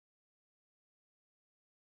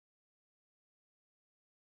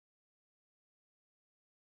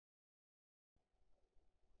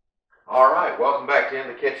All right, welcome back to In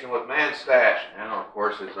the Kitchen with Man Stash. Now, of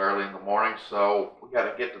course, it's early in the morning, so we got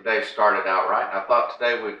to get the day started out right. And I thought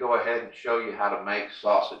today we'd go ahead and show you how to make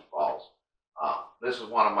sausage balls. This is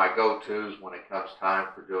one of my go-tos when it comes time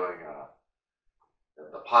for doing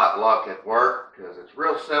the potluck at work, because it's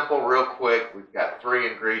real simple, real quick. We've got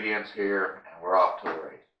 3 ingredients here, and we're off to the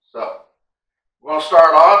races. So, we're going to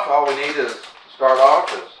start off. All we need is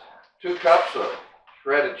 2 cups of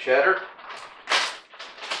shredded cheddar.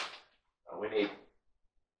 We need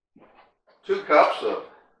 2 cups of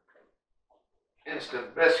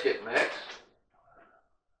instant biscuit mix.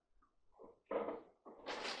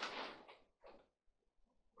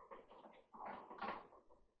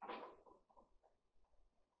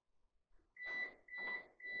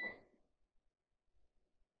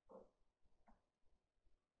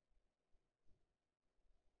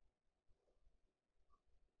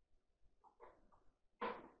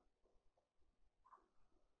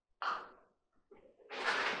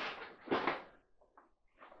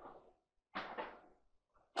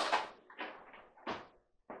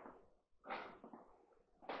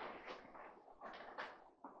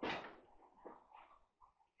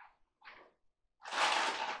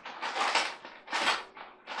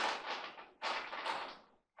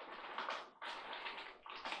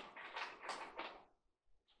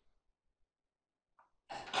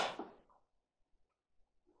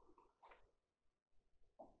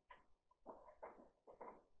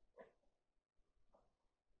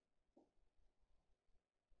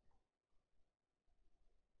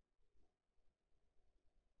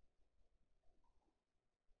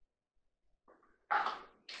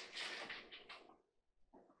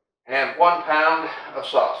 And 1 pound of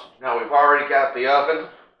sausage. Now we've already got the oven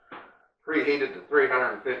preheated to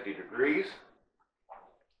 350 degrees.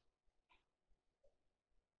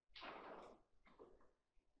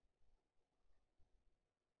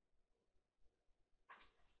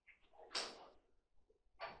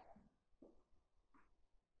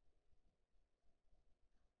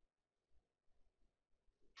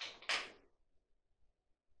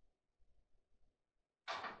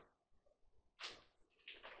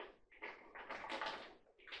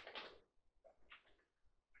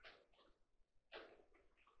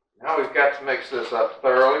 Now we've got to mix this up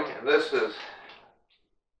thoroughly, and this is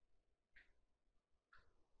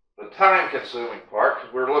the time-consuming part,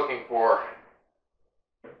 because we're looking for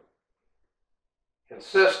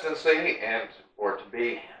consistency and for it to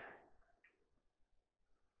be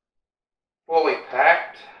fully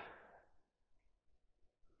packed,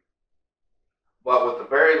 but with a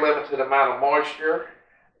very limited amount of moisture.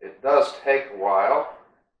 It does take a while.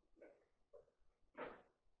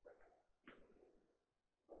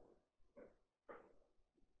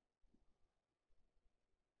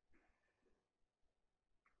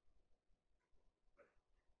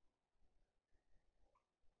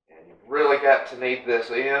 And you've really got to knead this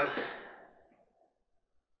in.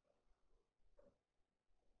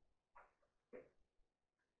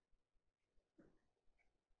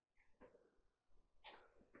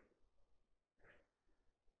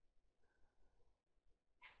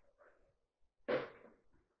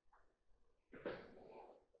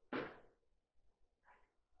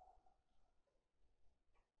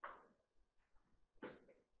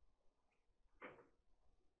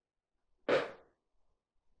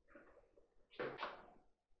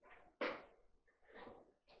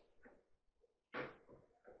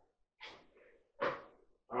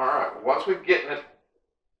 Alright, once we've gotten it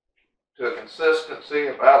to a consistency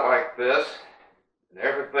about like this, and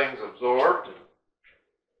everything's absorbed, and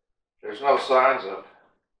there's no signs of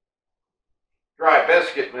dry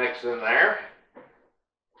biscuit mix in there,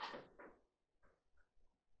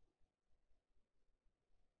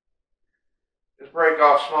 just break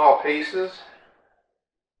off small pieces.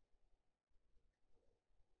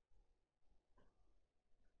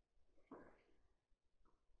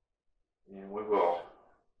 And we will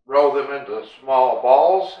roll them into small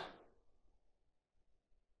balls.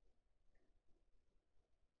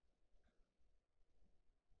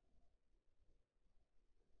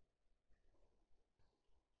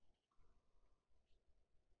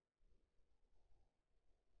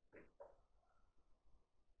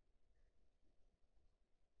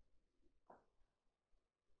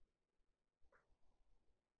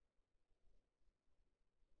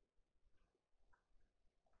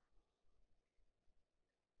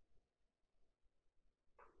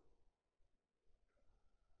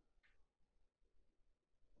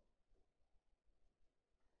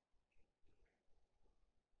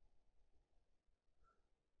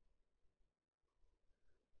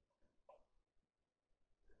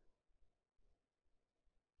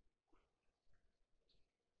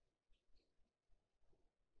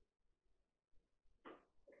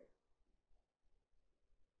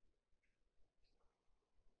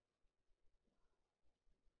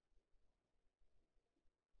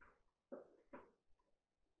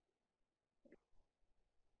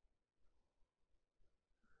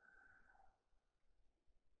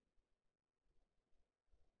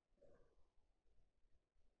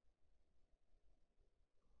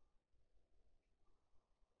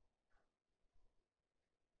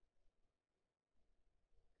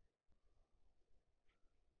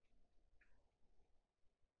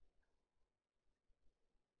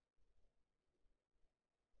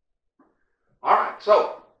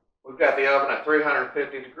 so we've got the oven at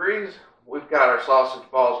 350 degrees. We've got our sausage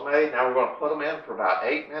balls made. Now we're going to put them in for about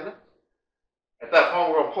 8 minutes. At that point,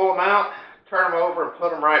 we're going to pull them out, turn them over, and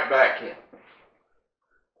put them right back in.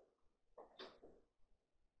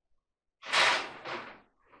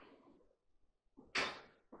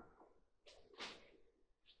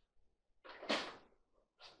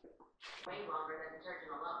 Way longer than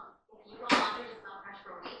detergent alone. If you want laundry to smell fresh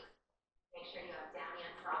for weeks, make sure you have Downy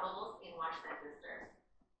Unstoppables in wash scent boosters.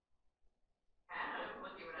 And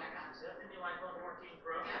look at what I got. Is that the new iPhone 14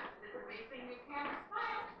 Pro? Yep, this amazing new camera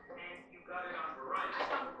smile. And you got it on Verizon.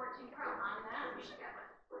 iPhone 14 Pro on that. You should get one.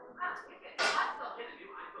 That's wicked. I still get a new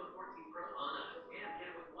iPhone 14 Pro on us. And get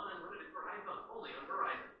it with one unlimited for iPhone only on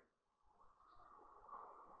Verizon.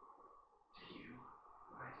 Do you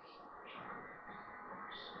like Star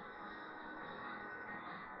Wars?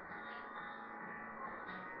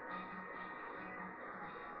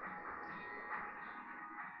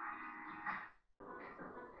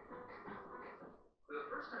 The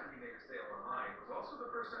first time you made a sale online was also the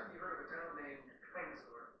first time you heard of a town named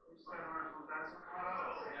Kingsford. You said around from Benson?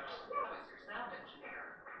 Oh, yeah. How is your sound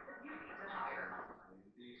engineer? You need to hire.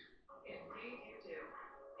 Indeed. Indeed you do.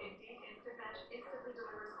 Indeed Instant Match instantly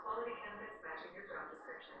delivers quality candidates matching your job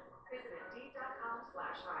description. Visit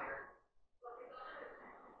Indeed.com/hire.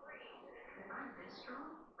 If I'm this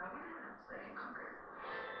strong, I wonder what else I can conquer.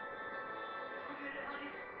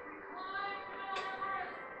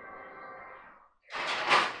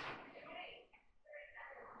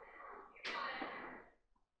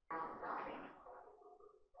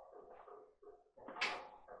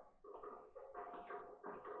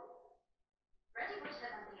 Reggie Bush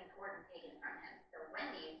had something important taken from him, so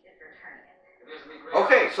Wendy's is returning it.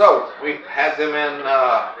 Okay, so we've had them in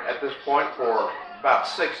at this point for about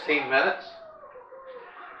 16 minutes.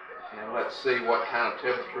 And let's see what kind of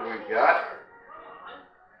temperature we've got.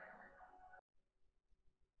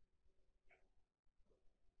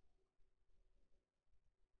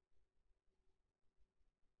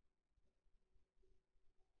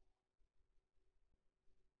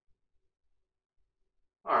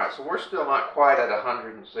 Alright, so we're still not quite at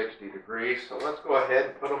 160 degrees, so let's go ahead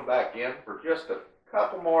and put them back in for just a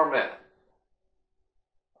couple more minutes.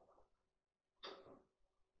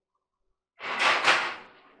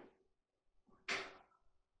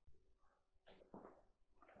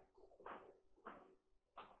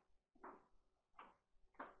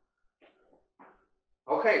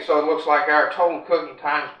 Okay, so it looks like our total cooking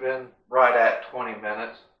time's been right at 20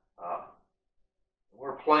 minutes.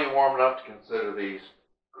 We're plenty warm enough to consider these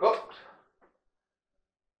cooked.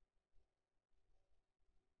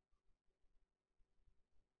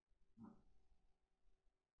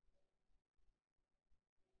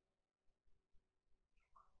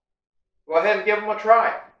 Go ahead and give them a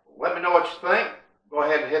try. Let me know what you think. Go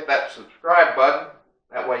ahead and hit that subscribe button.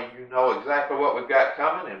 That way you know exactly what we've got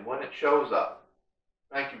coming and when it shows up.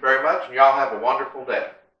 Thank you very much, and y'all have a wonderful day.